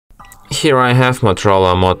Here I have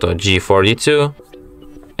Motorola Moto G42,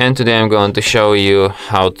 and today I'm going to show you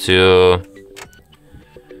how to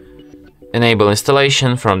enable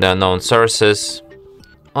installation from the unknown sources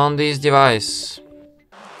on this device.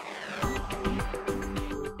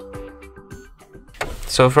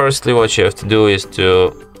 So firstly, what you have to do is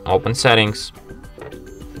to open settings,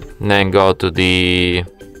 then go to the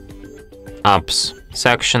apps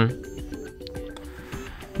section,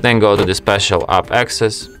 then go to the special app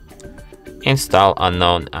access, install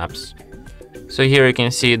unknown apps. So here you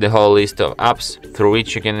can see the whole list of apps through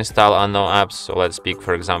which you can install unknown apps. So let's pick,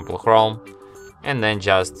 for example, Chrome, and then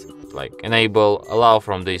just enable allow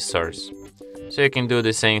from this source. So you can do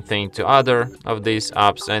the same thing to other of these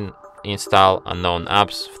apps and install unknown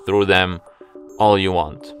apps through them all you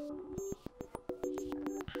want.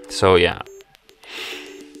 So yeah,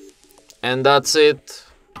 and that's it.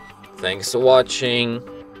 Thanks for watching.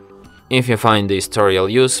 If you find this tutorial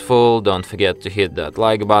useful, don't forget to hit that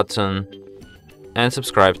like button and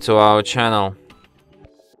subscribe to our channel.